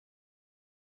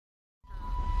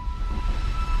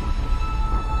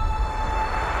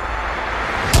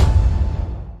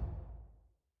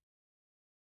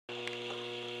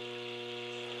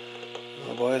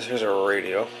boys, here's a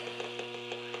radio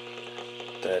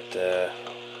that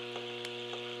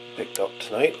picked up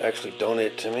tonight, actually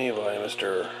donated to me by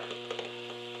Mr.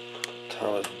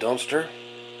 Thomas Dunster.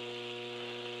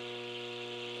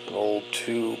 An old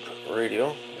tube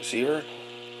radio receiver,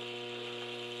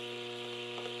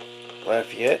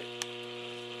 Lafayette,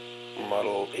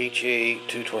 model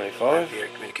HA225.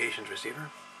 Lafayette communications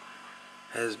receiver.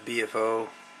 Has BFO,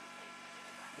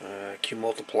 Q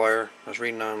multiplier. I was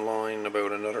reading online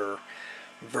about another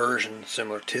version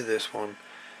similar to this one,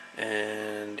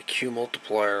 and Q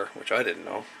multiplier, which I didn't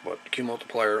know, but Q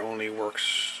multiplier only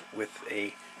works with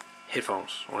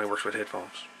headphones. Only works with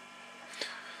headphones.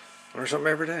 Learn something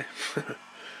every day.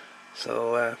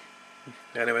 So,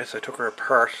 anyways, I took her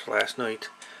apart last night.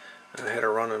 I had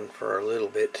her running for a little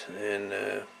bit, and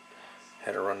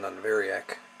had her running on the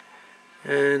Variac.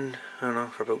 And, I don't know,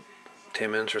 for about 10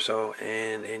 minutes or so,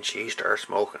 and then she started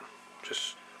smoking.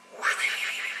 Just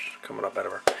coming up out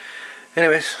of her.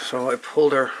 Anyways, so I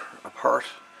pulled her apart,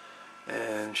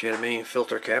 and she had a main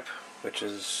filter cap, which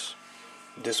is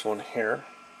this one here.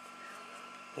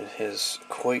 It has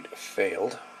quite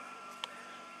failed,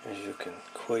 as you can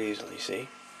quite easily see.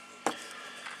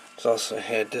 It's also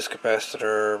had this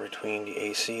capacitor between the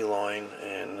AC line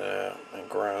and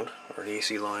ground, or the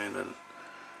AC line and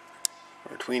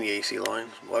between the AC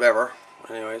lines, whatever.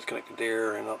 Anyway, it's connected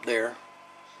there and up there.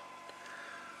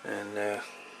 And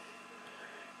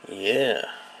yeah,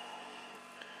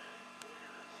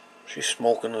 she's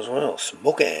smoking as well.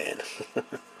 Smoking.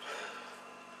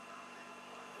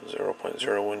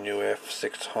 0.01 UF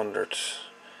 600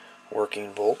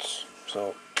 working volts.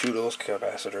 So 2 of those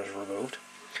capacitors removed.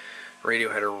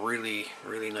 Radio had a really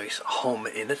nice hum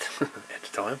in it at the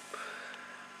time,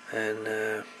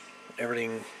 and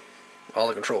everything, all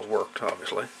the controls worked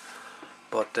obviously,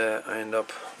 but I ended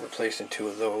up replacing 2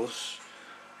 of those.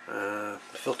 The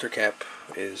filter cap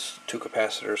is 2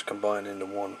 capacitors combined into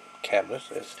one cabinet.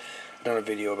 I've done a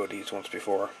video about these once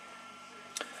before,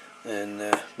 and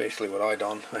basically what I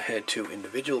done, I had 2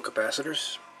 individual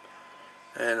capacitors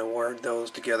and I wired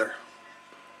those together,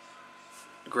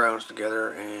 grounds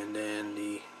together, and then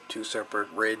the 2 separate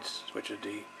reds, which is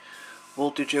the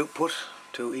voltage output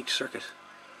to each circuit.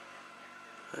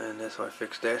 And that's how I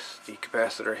fixed that. The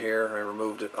capacitor here, I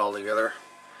removed it altogether.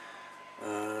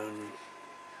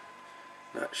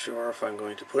 Not sure if I'm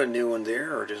going to put a new one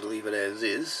there or just leave it as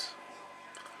is.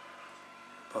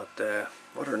 But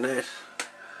other than that,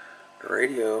 the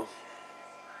radio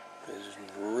is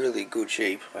in really good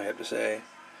shape, I have to say.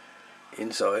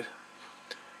 Inside,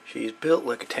 she's built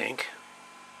like a tank.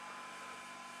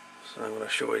 So I'm going to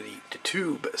show you the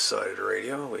tube side of the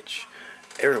radio, which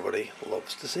everybody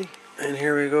loves to see. And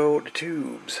here we go with the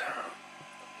tubes.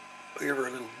 We give her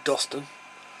a little dusting.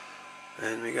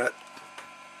 And we got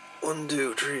 1,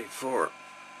 2, 3, 4,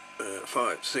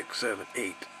 5, 6, 7,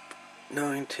 8,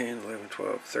 9, 10, 11,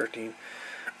 12, 13,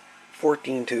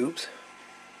 14 tubes.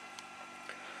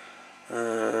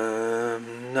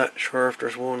 Not sure if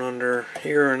there's one under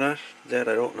here or not. That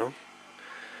I don't know.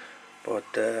 But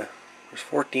there's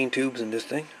 14 tubes in this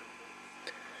thing.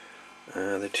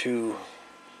 The 2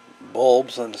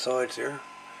 bulbs on the sides here,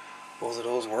 both of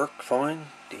those work fine.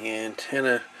 The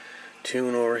antenna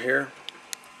tune over here,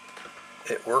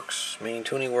 it works. Main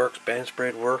tuning works. Band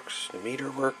spread works. The meter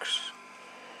works.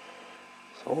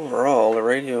 So overall, the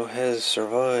radio has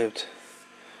survived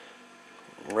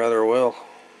rather well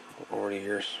over the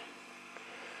years.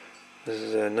 This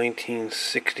is a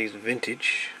 1960s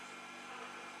vintage,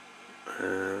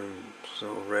 so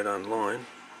read online.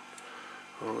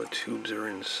 All the tubes are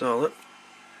in solid,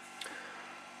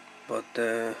 but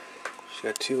she's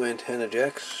got 2 antenna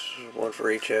jacks, one for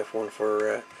HF, one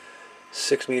for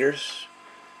 6 meters.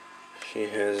 She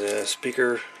has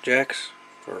speaker jacks,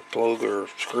 or plug or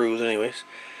screws anyways,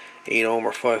 8 ohm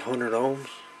or 500 ohms.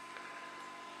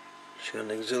 She's got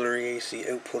an auxiliary AC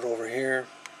output over here.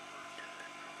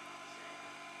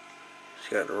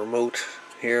 She's got a remote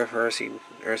here,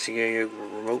 RCA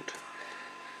remote.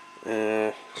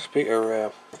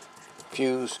 Speaker,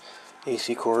 fuse,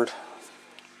 AC cord,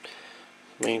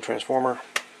 main transformer.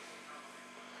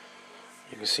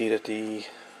 You can see that the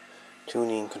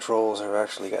tuning controls have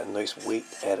actually got a nice weight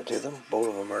added to them. Both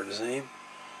of them are the same,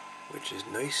 which is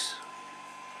nice.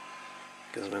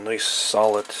 Gives them a nice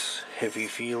solid heavy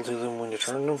feel to them when you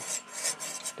turn them.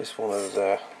 This one is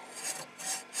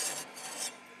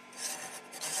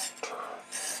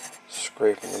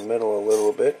scraping the middle a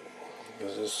little bit,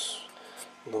 because this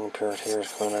little part here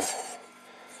is kind of,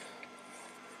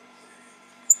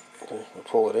 okay, we'll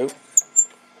pull it out.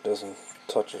 It doesn't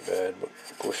touch it bad, but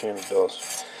push in it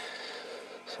does.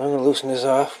 So I'm going to loosen this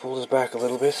off, pull this back a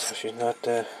little bit so she's not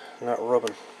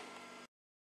rubbing.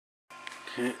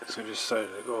 Okay, so I decided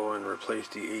to go and replace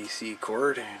the AC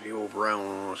cord. The old brown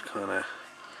one was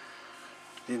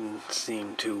didn't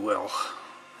seem too well.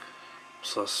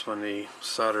 Plus when they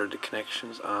soldered the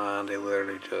connections on, they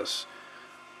literally just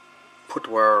put the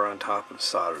wire on top and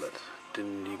soldered it.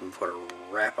 Didn't even put a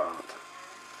wrap on it.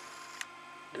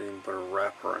 Didn't even put a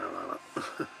wrap around on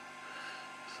it.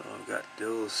 So I've got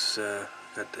those,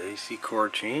 got the AC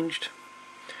cord changed.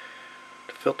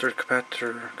 The filter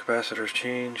capacitors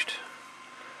changed.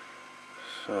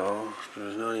 So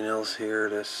there's nothing else here.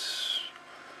 A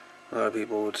lot of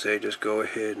people would say just go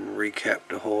ahead and recap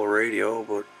the whole radio,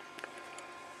 but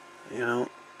you know,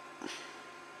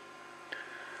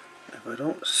 if I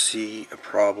don't see a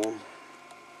problem,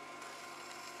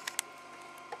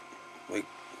 like,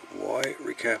 why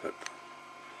recap it?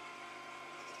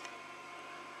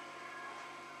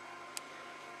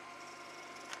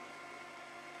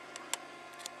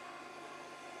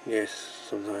 Yes,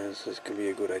 sometimes this can be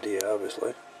a good idea,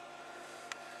 obviously.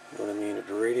 You know what I mean? If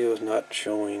the radio is not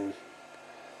showing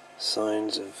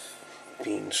signs of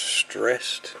being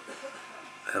stressed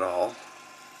at all,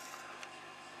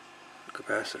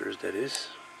 capacitors that is,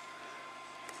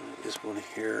 this one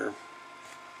here,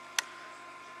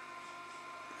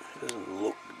 it doesn't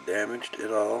look damaged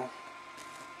at all.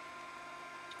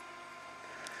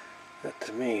 Not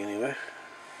to me anyway.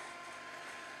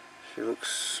 She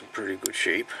looks in pretty good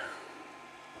shape.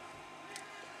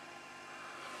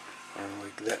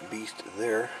 Like that beast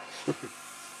there.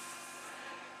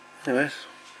 Anyways,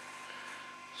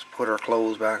 let's put our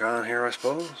clothes back on here, I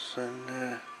suppose,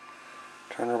 and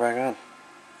turn her back on.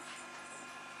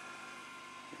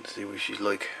 And see what she's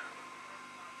like.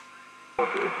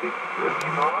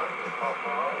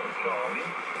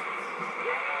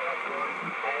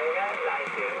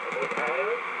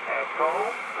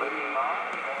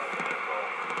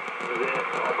 The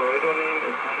operator name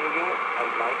is hanging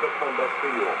and microphone back to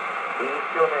you. Here's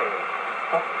your name.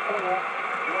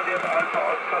 Juliet Alpha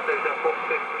Oscar Delta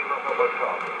Foxtrot Lima Papa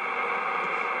Charlie.